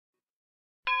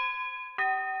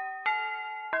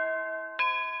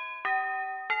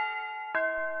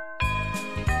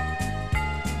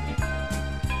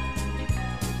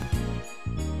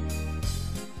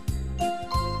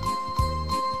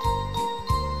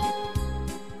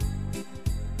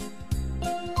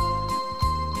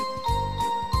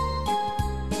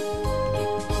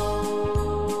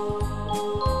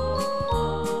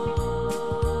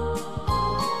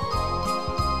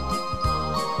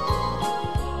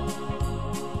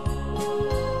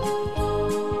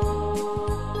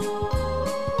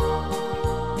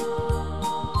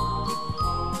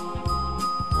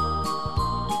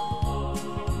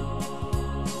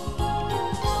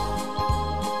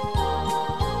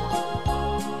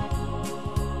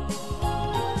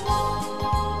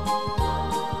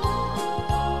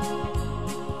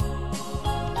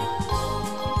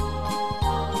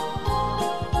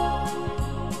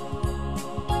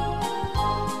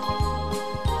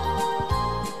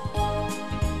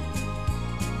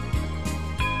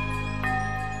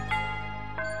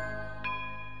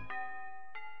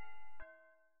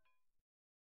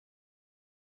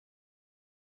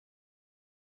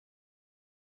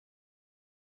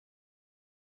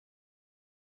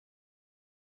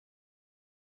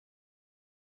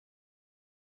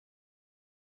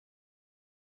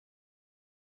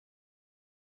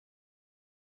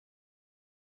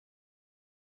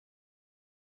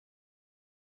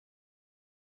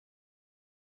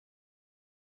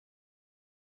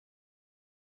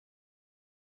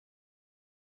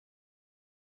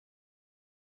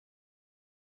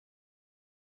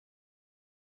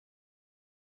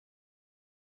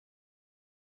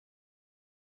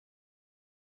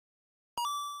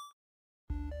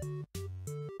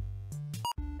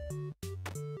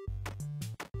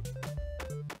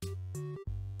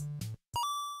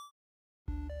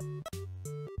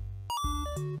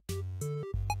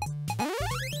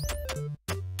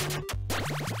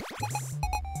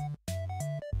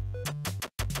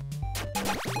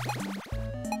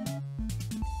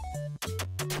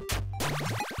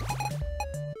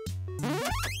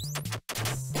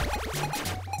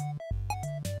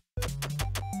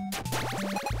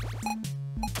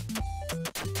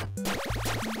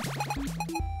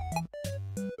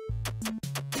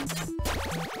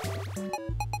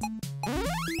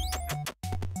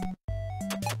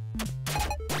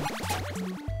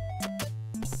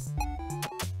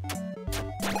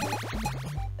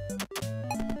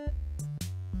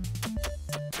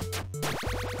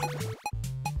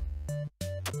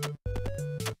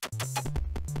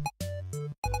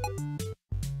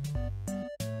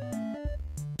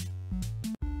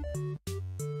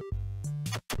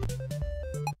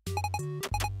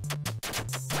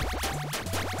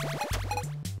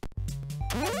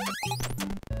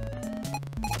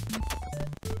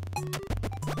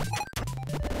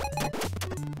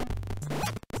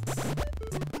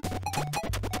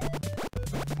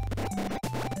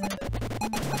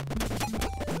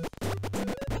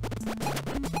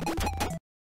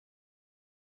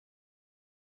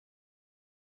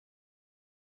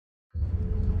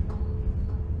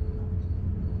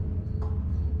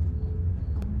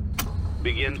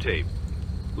Begin tape.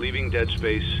 Leaving dead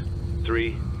space.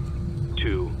 3,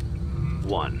 2,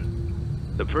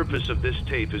 1. The purpose of this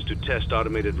tape is to test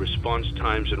automated response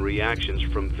times and reactions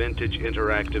from vintage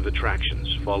interactive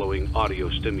attractions following audio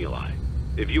stimuli.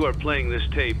 If you are playing this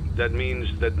tape, that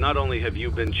means that not only have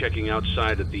you been checking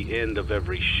outside at the end of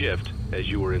every shift, as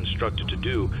you were instructed to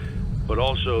do, but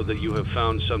also that you have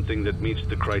found something that meets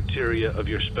the criteria of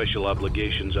your special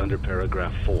obligations under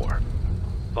paragraph 4.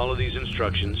 Follow these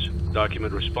instructions,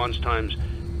 document response times,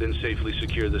 then safely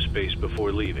secure the space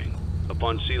before leaving.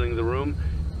 Upon sealing the room,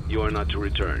 you are not to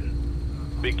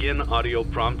return. Begin audio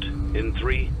prompt in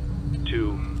 3,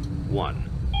 2, 1.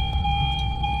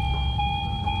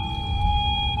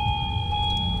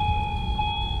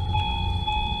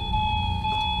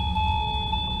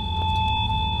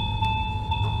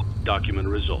 Document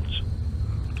results.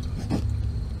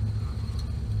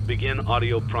 Begin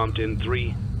audio prompt in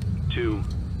 3, 2,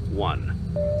 1.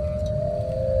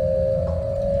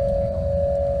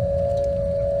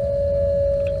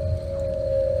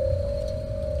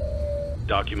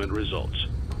 Document results.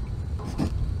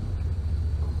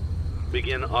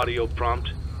 Begin audio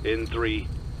prompt in 3,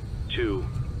 2,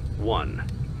 1.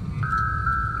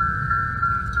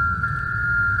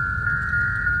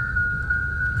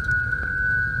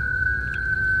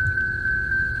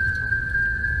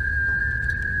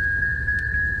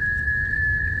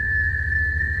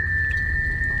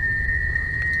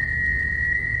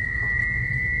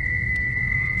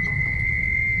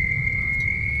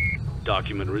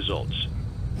 Document results.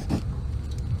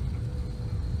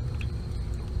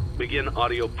 Begin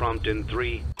audio prompt in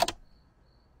 3,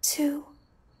 2,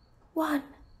 1.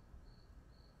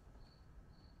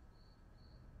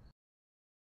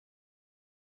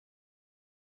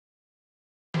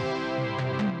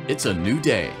 It's a new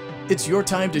day. It's your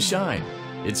time to shine.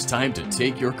 It's time to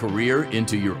take your career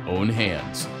into your own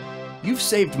hands. You've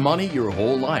saved money your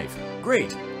whole life.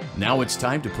 Great. Now it's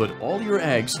time to put all your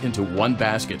eggs into one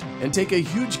basket and take a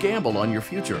huge gamble on your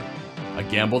future. A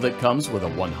gamble that comes with a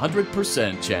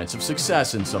 100% chance of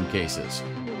success in some cases.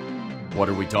 What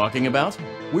are we talking about?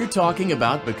 We're talking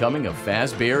about becoming a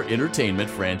Fazbear Entertainment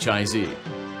franchisee.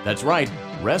 That's right,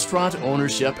 restaurant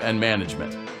ownership and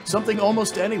management. Something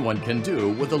almost anyone can do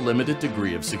with a limited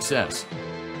degree of success.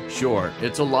 Sure,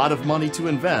 it's a lot of money to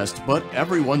invest, but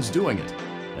everyone's doing it.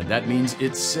 And that means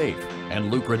it's safe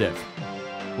and lucrative.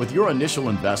 With your initial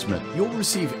investment, you'll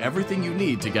receive everything you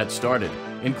need to get started,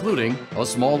 including a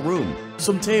small room,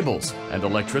 some tables, and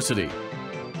electricity.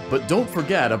 But don't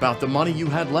forget about the money you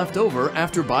had left over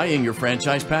after buying your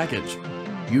franchise package.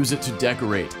 Use it to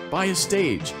decorate, buy a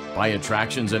stage, buy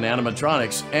attractions and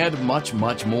animatronics, and much,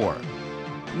 much more.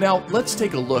 Now, let's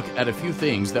take a look at a few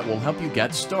things that will help you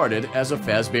get started as a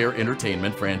Fazbear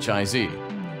Entertainment franchisee,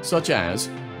 such as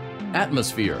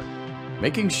atmosphere.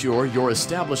 Making sure your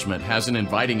establishment has an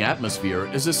inviting atmosphere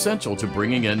is essential to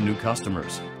bringing in new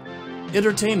customers.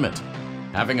 Entertainment.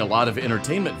 Having a lot of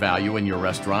entertainment value in your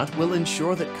restaurant will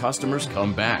ensure that customers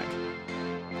come back.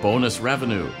 Bonus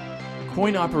revenue.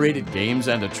 Coin-operated games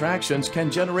and attractions can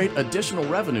generate additional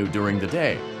revenue during the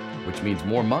day, which means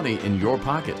more money in your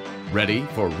pocket, ready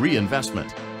for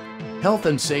reinvestment. Health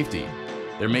and safety.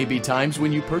 There may be times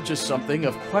when you purchase something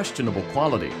of questionable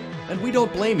quality, and we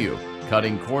don't blame you.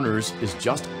 Cutting corners is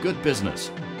just good business.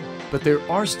 But there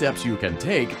are steps you can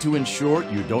take to ensure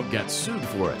you don't get sued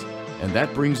for it. And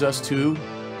that brings us to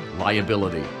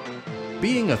liability.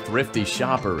 Being a thrifty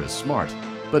shopper is smart,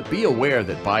 but be aware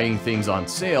that buying things on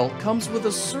sale comes with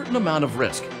a certain amount of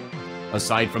risk.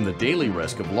 Aside from the daily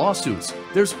risk of lawsuits,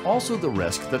 there's also the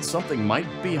risk that something might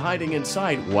be hiding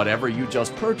inside whatever you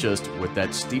just purchased with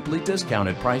that steeply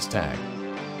discounted price tag.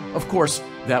 Of course,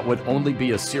 that would only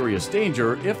be a serious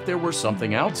danger if there were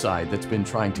something outside that's been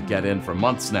trying to get in for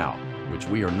months now, which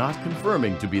we are not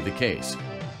confirming to be the case.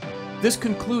 This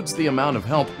concludes the amount of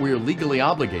help we are legally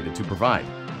obligated to provide.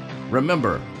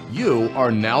 Remember, you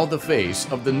are now the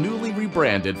face of the newly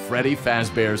rebranded Freddy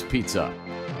Fazbear's Pizza.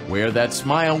 Wear that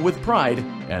smile with pride,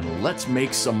 and let's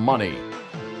make some money.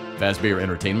 Fazbear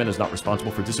Entertainment is not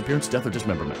responsible for disappearance, death, or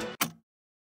dismemberment.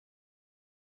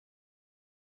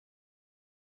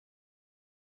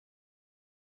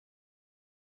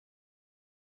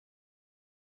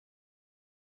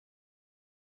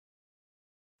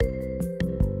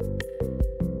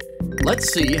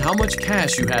 Let's see how much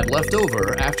cash you had left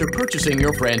over after purchasing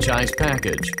your franchise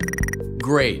package.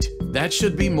 Great, that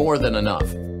should be more than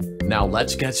enough. Now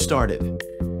let's get started.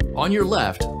 On your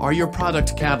left are your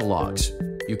product catalogs.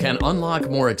 You can unlock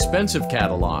more expensive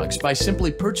catalogs by simply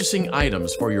purchasing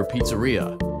items for your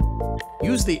pizzeria.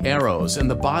 Use the arrows in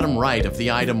the bottom right of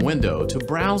the item window to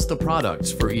browse the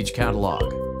products for each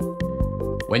catalog.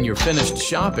 When you're finished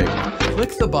shopping,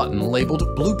 click the button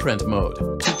labeled Blueprint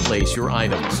Mode to place your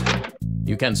items.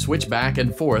 You can switch back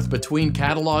and forth between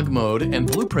Catalog Mode and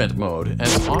Blueprint Mode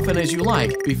as often as you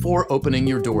like before opening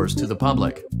your doors to the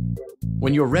public.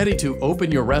 When you're ready to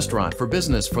open your restaurant for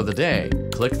business for the day,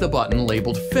 click the button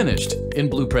labeled Finished in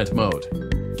Blueprint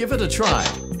Mode. Give it a try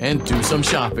and do some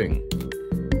shopping.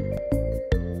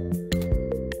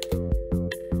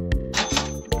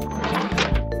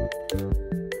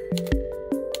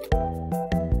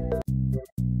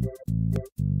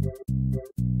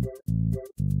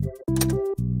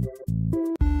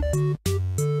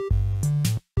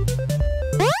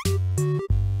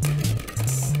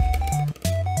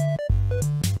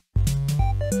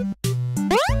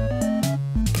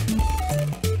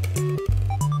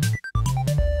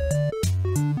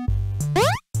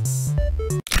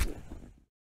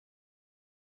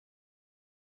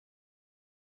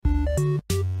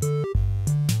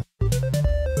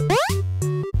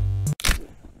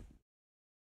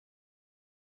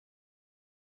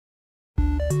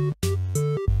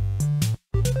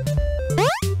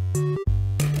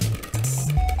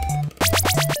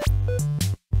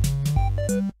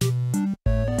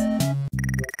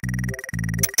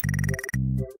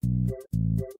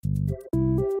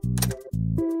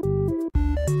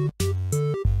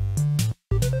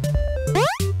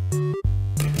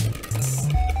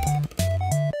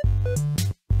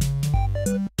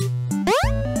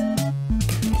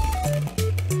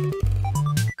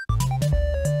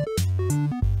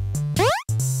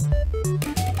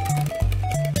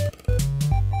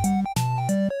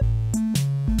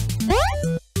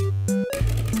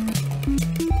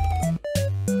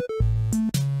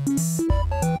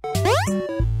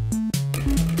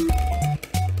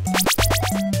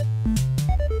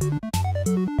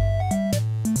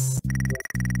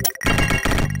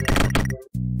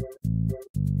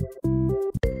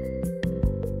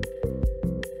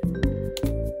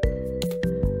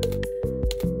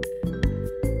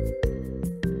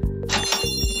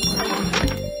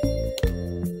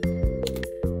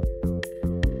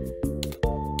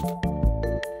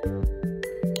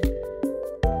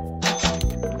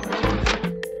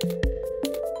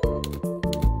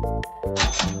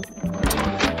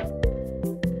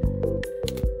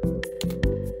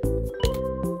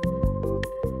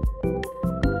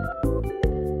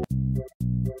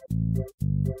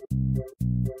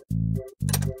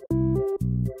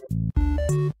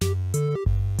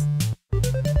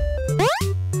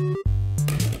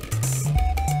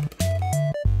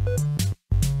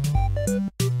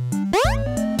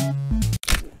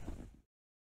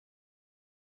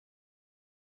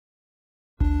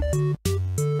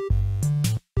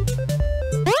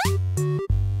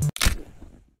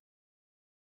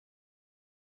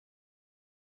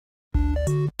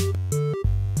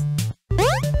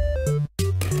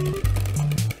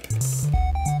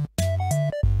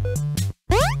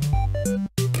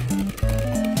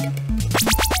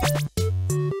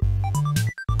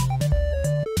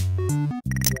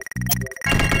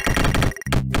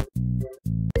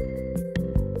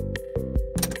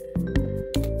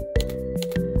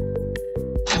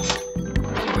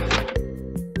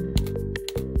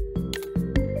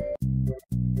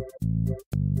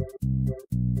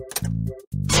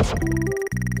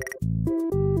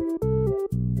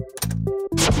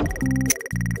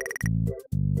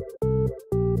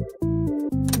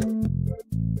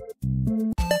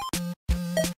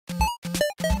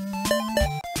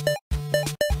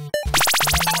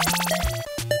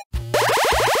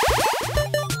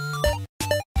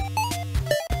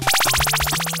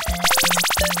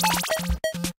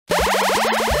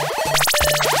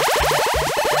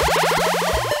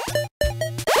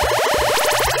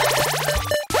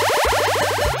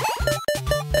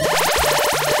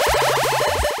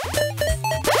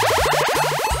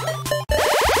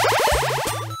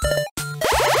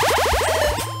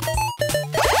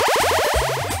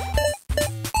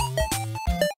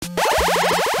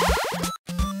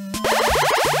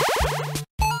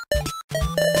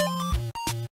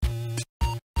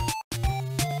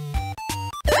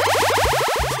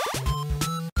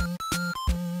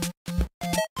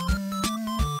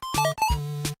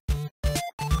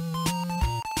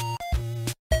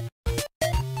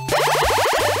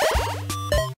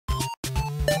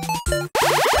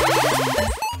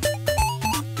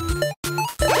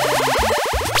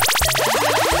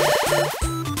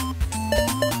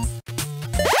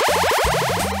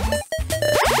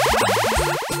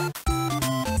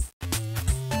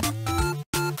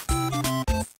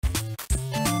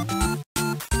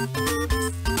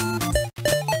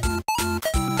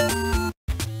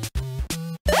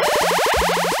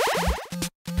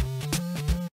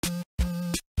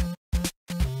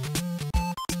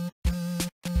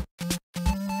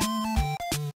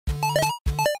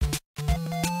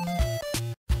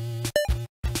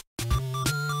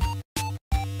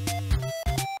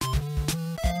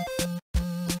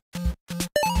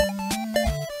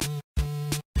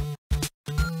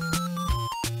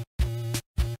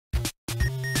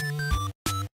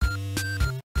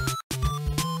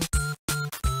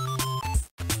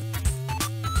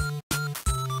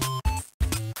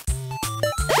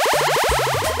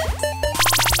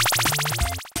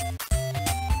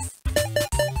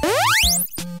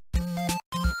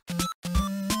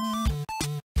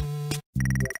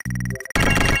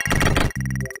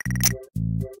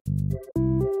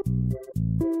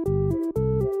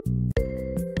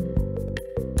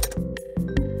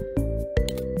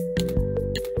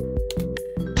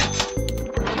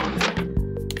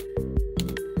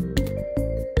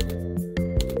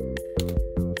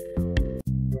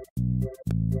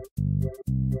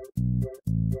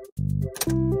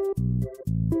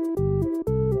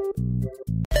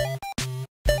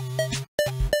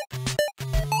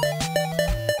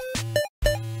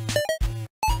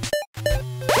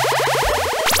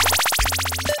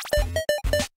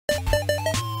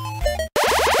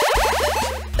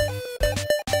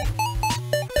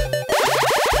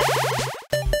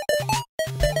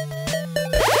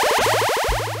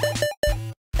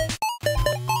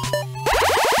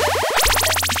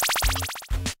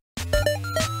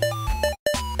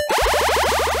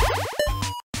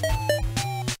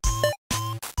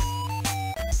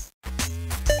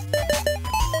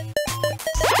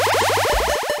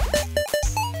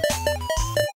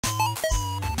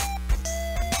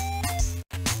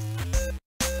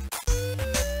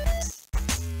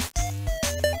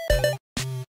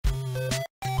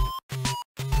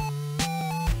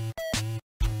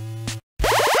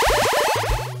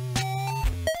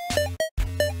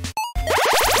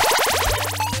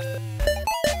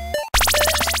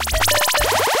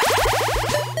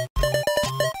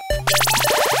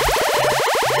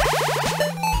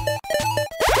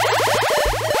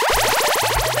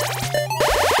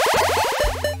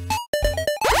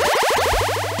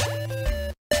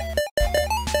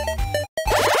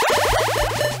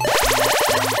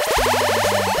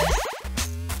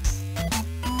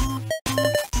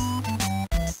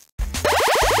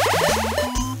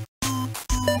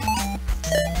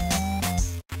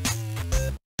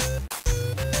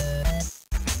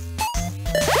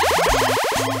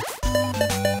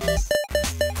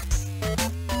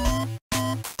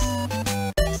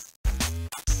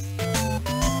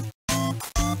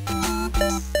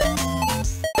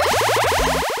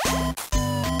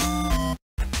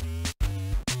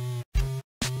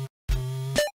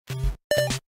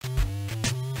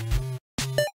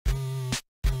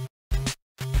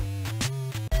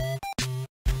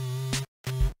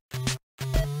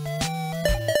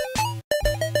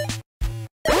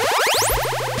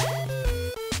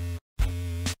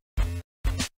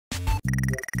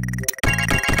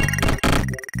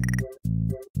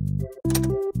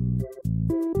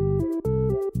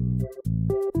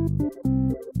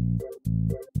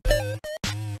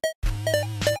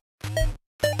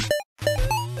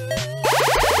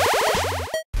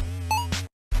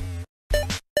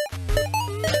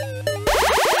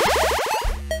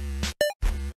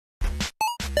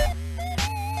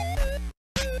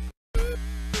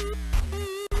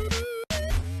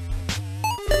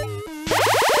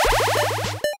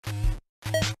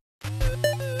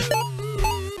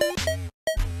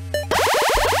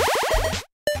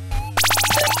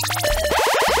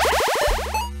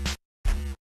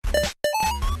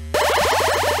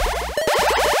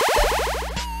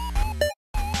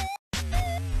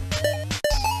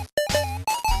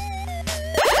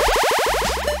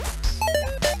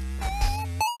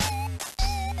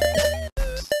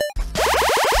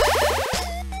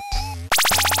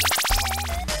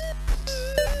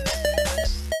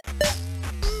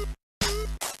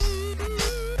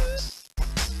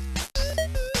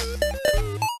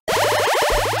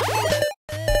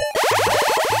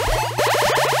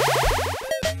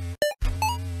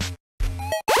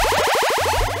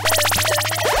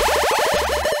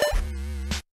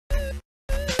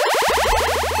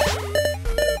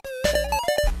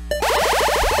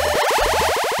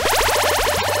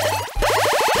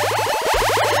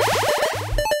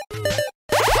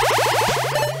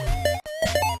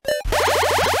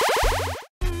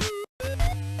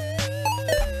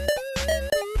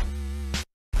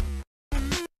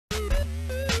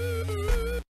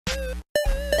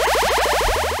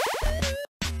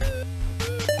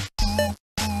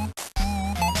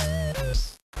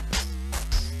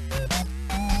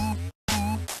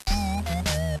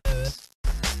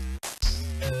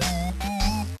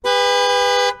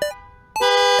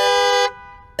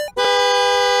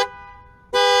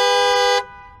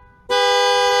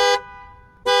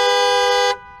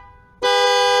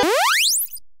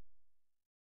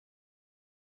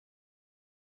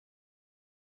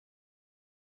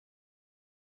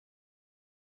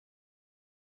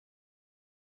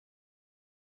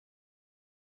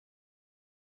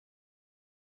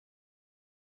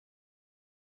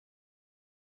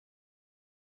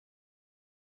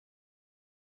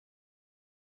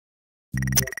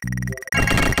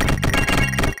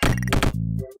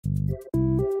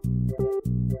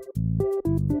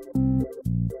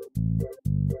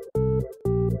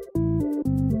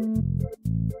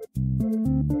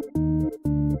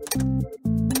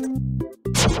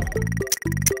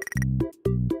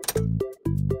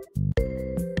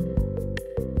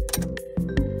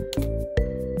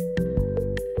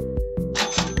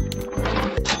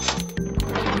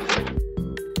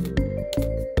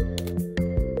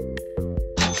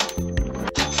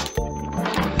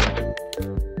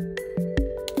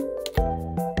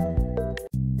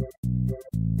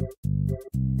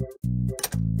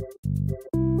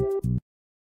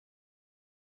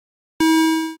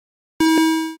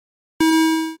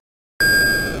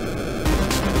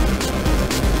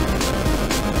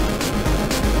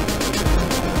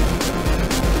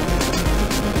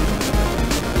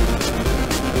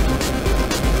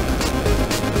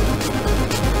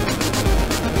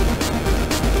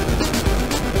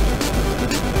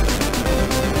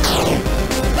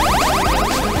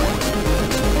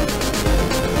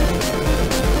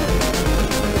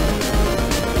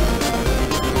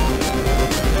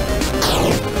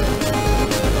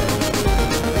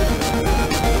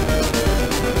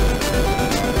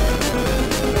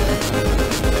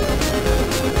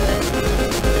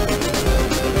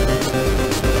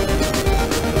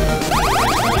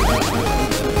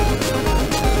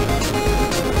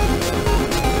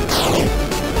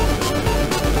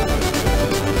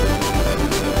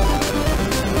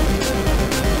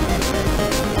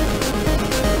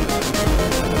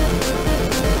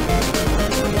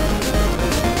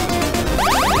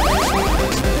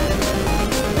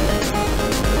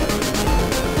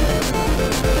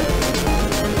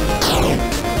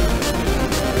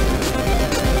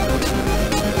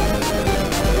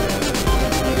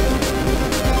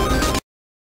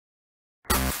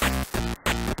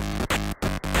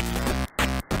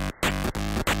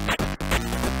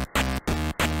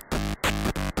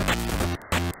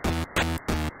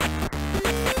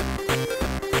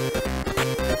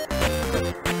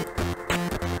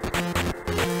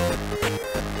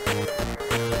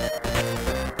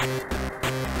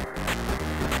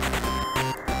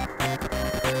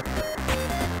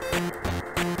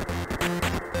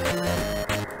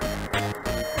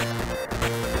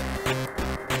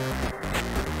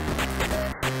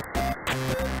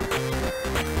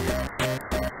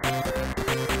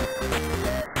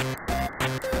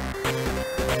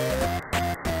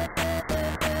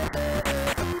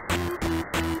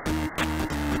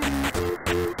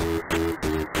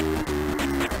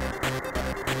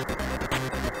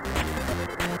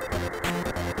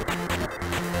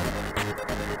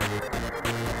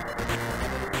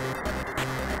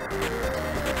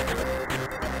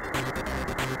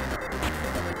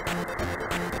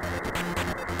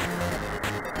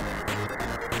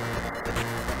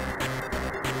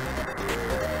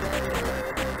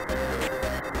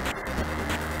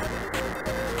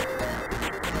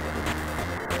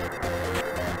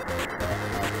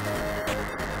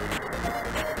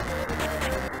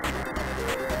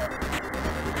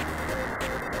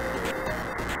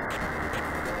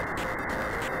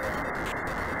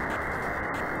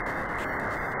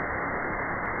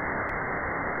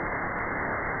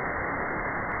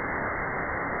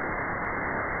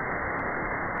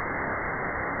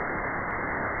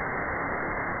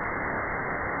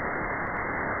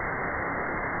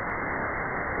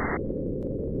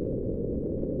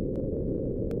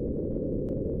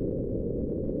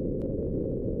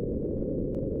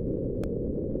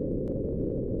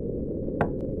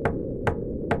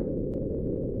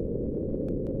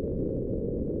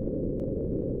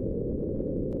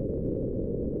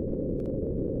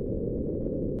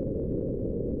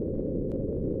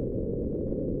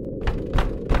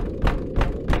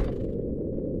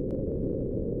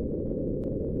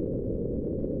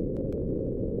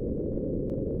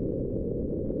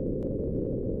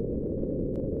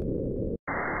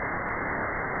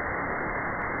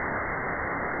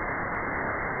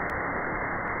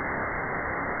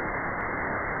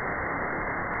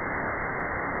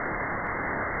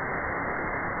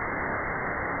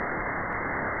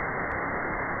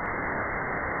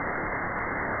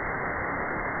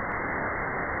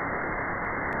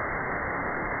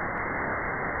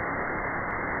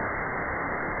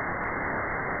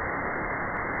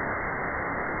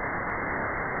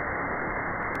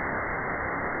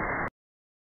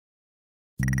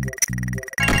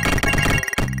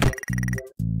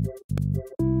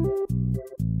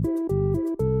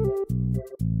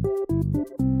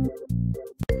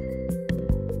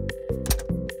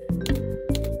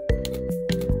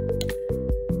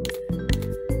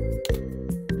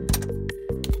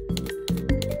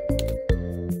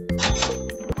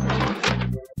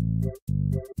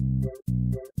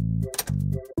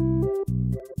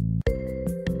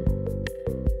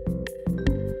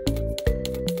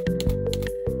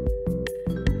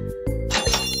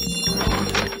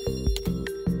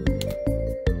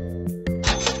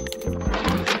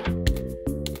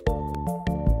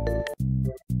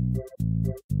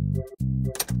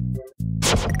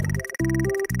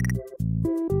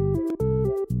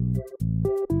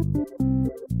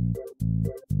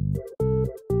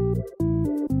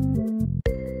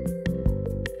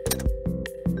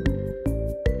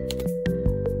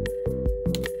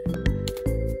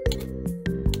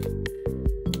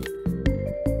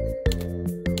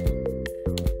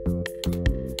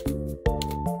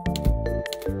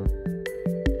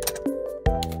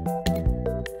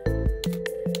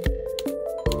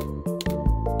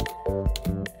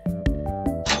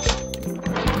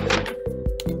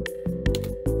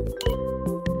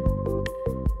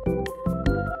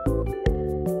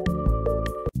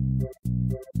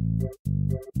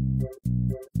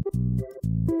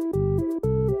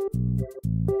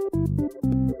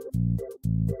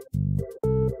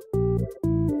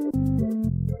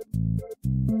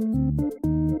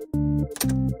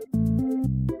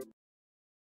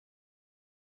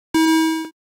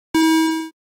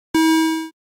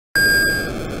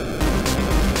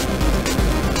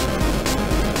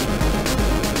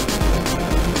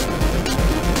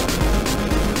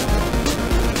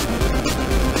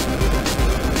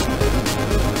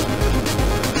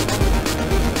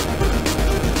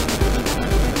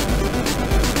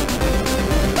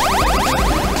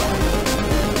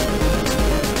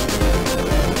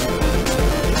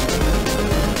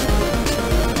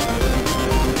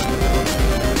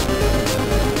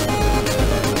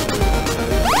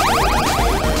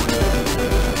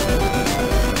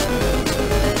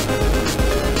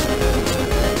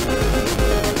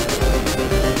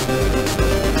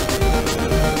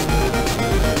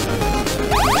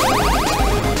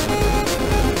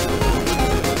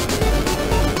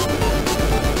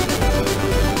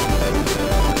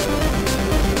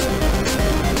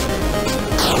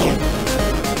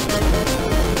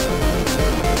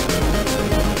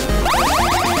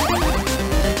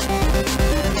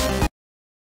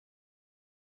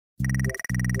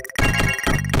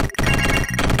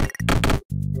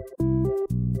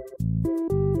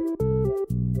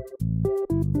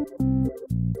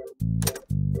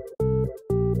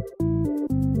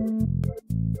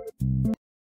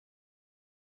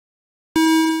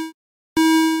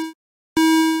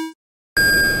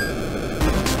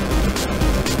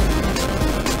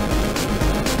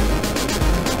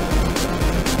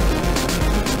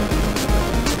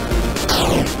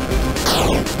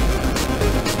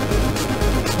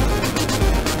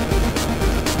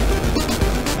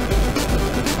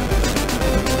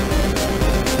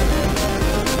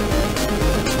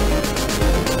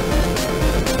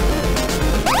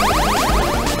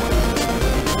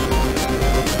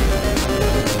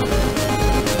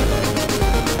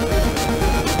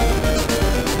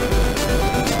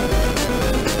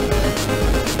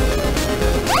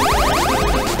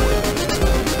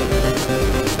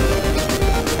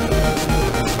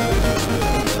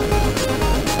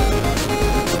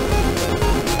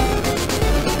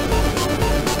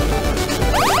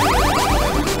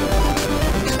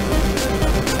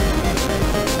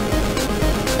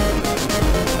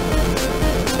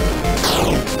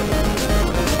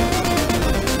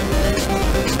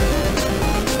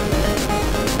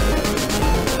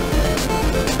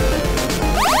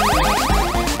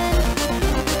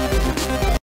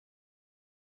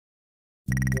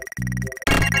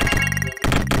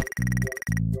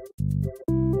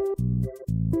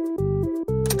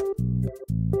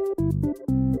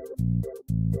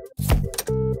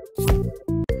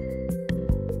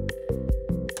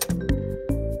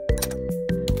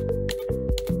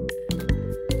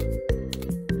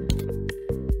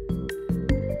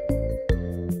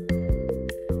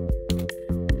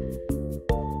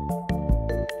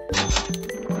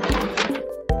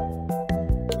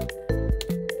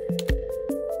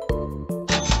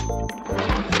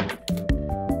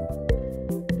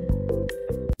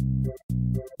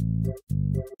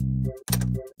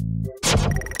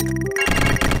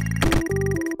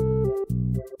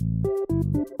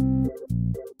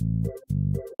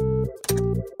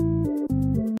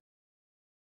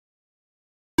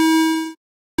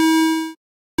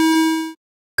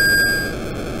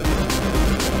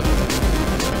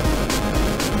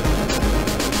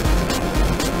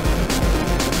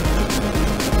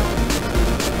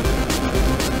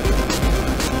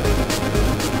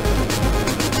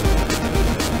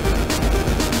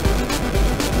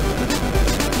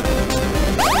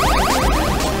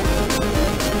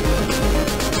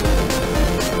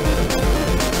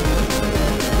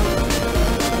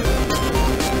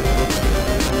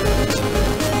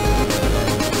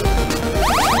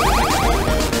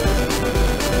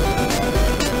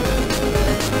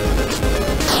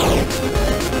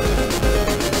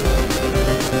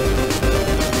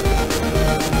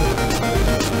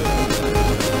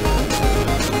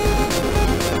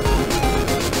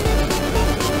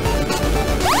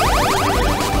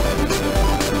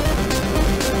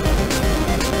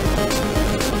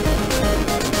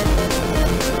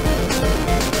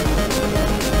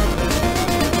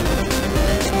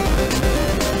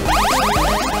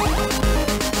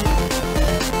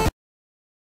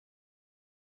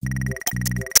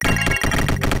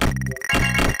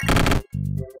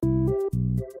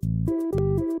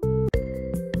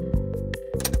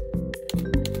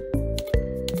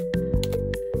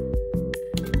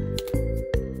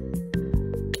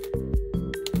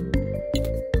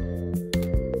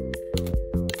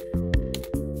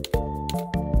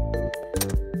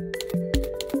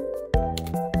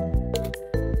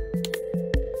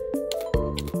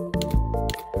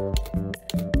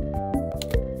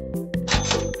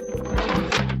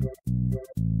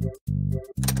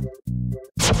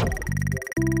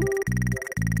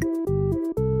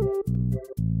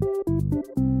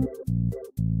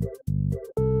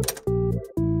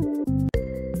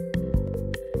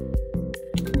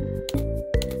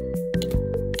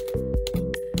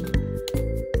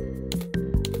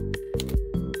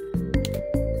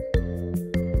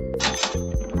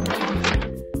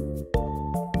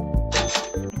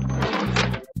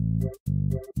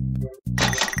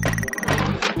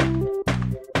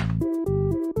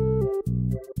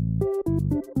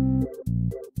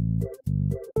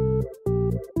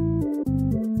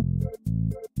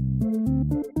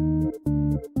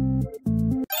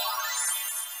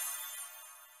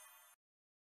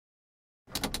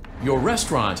 Your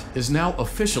restaurant is now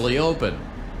officially open.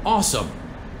 Awesome!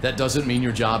 That doesn't mean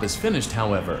your job is finished,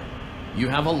 however. You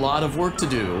have a lot of work to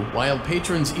do while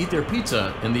patrons eat their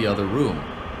pizza in the other room.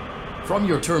 From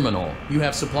your terminal, you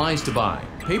have supplies to buy,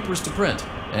 papers to print,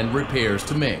 and repairs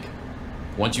to make.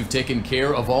 Once you've taken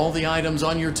care of all the items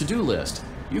on your to-do list,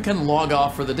 you can log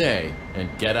off for the day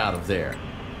and get out of there.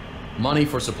 Money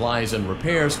for supplies and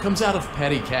repairs comes out of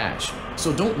petty cash,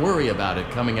 so don't worry about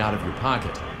it coming out of your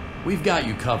pocket. We've got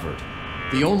you covered.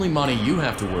 The only money you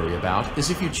have to worry about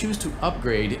is if you choose to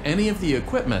upgrade any of the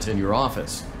equipment in your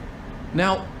office.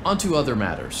 Now, onto other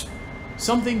matters.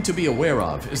 Something to be aware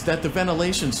of is that the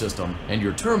ventilation system and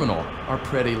your terminal are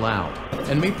pretty loud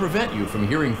and may prevent you from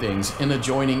hearing things in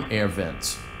adjoining air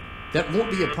vents. That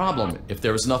won't be a problem if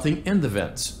there is nothing in the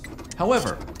vents.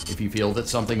 However, if you feel that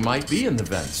something might be in the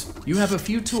vents, you have a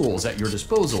few tools at your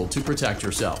disposal to protect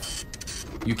yourself.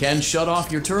 You can shut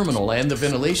off your terminal and the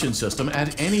ventilation system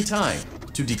at any time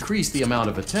to decrease the amount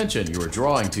of attention you are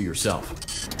drawing to yourself.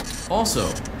 Also,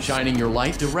 shining your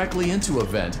light directly into a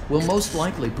vent will most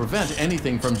likely prevent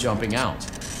anything from jumping out.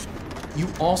 You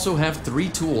also have 3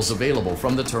 tools available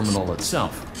from the terminal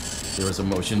itself. There is a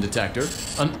motion detector,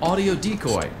 an audio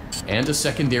decoy, and a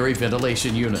secondary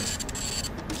ventilation unit.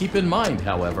 Keep in mind,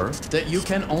 however, that you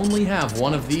can only have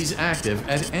one of these active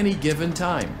at any given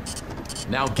time.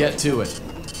 Now get to it.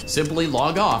 Simply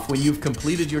log off when you've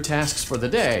completed your tasks for the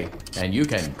day, and you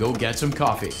can go get some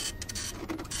coffee.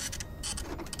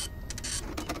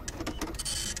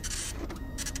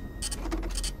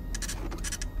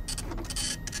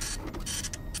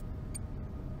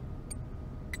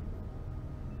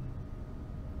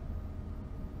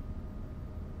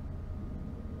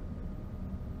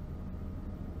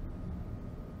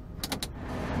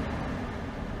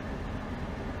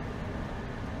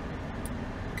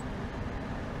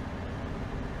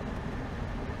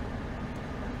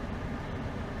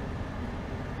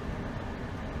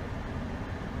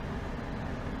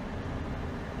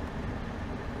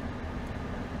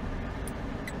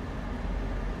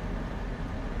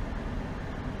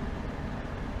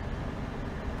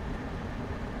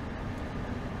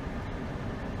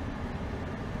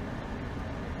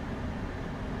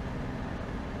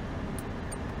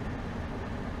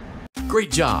 Great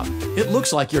job! It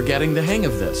looks like you're getting the hang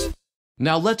of this.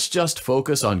 Now let's just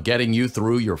focus on getting you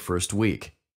through your first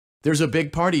week. There's a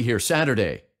big party here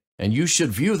Saturday, and you should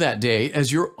view that day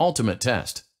as your ultimate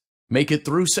test. Make it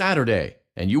through Saturday,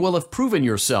 and you will have proven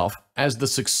yourself as the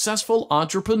successful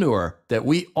entrepreneur that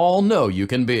we all know you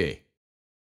can be.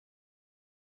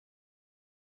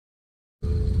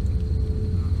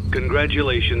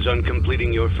 Congratulations on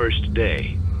completing your first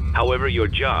day. However, your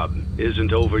job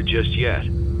isn't over just yet.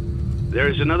 There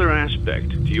is another aspect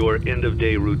to your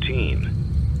end-of-day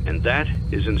routine, and that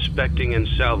is inspecting and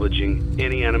salvaging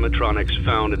any animatronics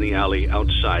found in the alley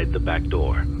outside the back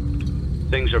door.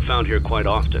 Things are found here quite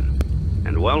often,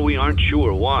 and while we aren't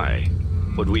sure why,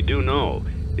 what we do know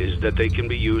is that they can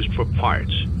be used for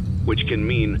parts, which can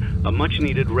mean a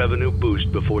much-needed revenue boost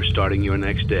before starting your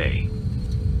next day.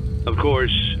 Of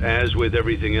course, as with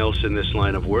everything else in this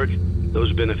line of work,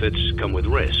 those benefits come with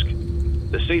risk.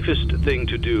 The safest thing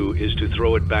to do is to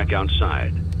throw it back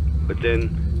outside, but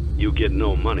then you get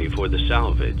no money for the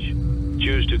salvage.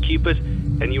 Choose to keep it,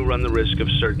 and you run the risk of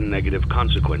certain negative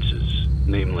consequences,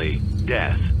 namely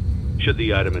death, should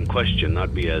the item in question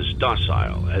not be as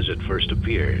docile as it first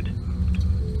appeared.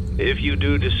 If you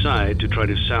do decide to try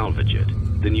to salvage it,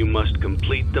 then you must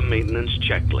complete the maintenance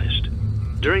checklist.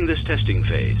 During this testing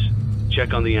phase,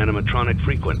 check on the animatronic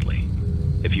frequently.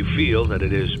 If you feel that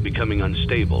it is becoming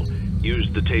unstable, use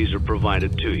the taser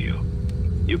provided to you.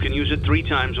 You can use it 3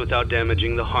 times without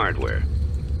damaging the hardware.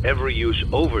 Every use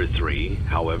over 3,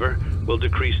 however, will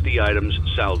decrease the item's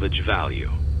salvage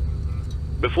value.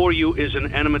 Before you is an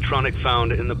animatronic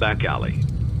found in the back alley.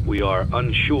 We are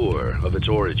unsure of its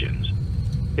origins.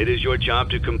 It is your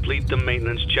job to complete the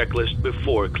maintenance checklist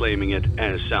before claiming it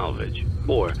as salvage.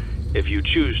 Or, if you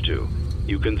choose to,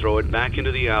 you can throw it back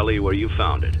into the alley where you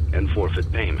found it and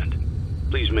forfeit payment.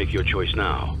 Please make your choice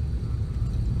now.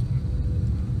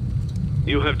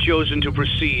 You have chosen to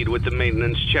proceed with the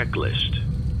maintenance checklist.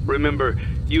 Remember,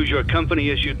 use your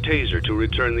company-issued taser to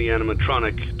return the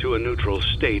animatronic to a neutral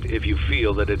state if you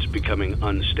feel that it's becoming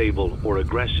unstable or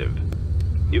aggressive.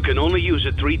 You can only use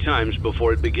it 3 times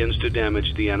before it begins to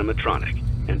damage the animatronic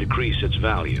and decrease its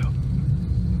value.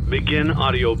 Begin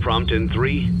audio prompt in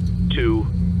 3, 2,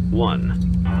 1.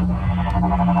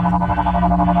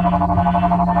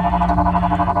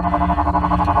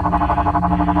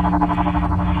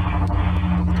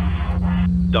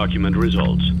 Document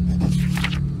results.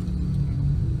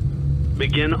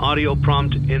 Begin audio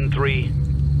prompt in 3,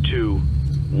 2,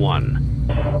 1.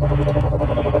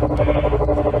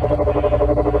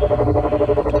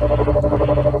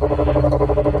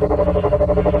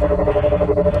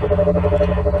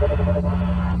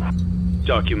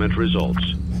 Document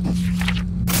results.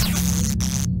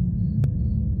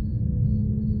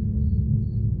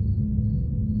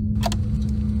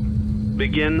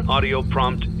 Begin audio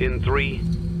prompt in 3,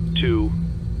 2,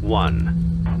 1.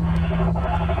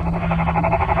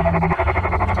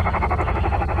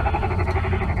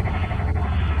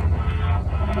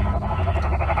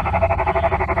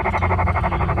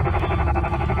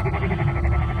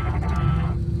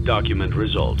 Document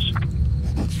results.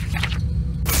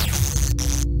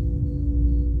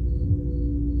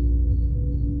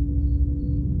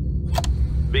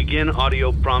 Begin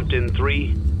audio prompt in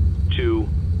 3, 2,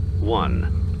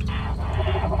 1.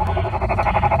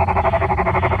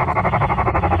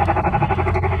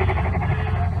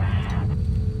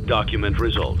 Document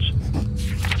results.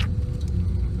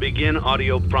 Begin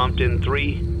audio prompt in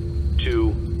 3, 2,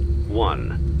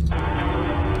 1.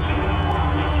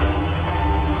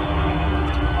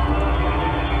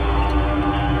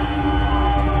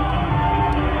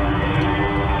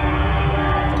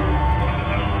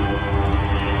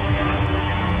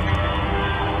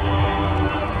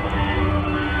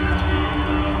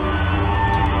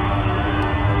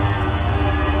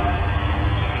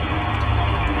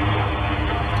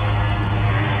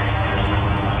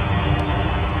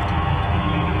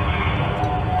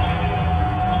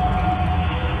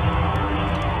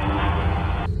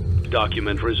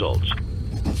 Document results.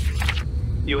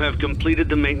 You have completed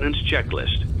the maintenance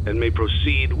checklist and may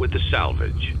proceed with the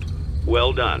salvage.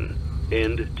 Well done.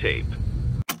 End tape.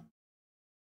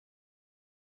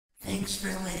 Thanks for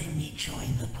letting me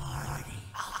join the party.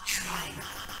 I'll try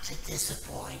not to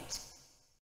disappoint.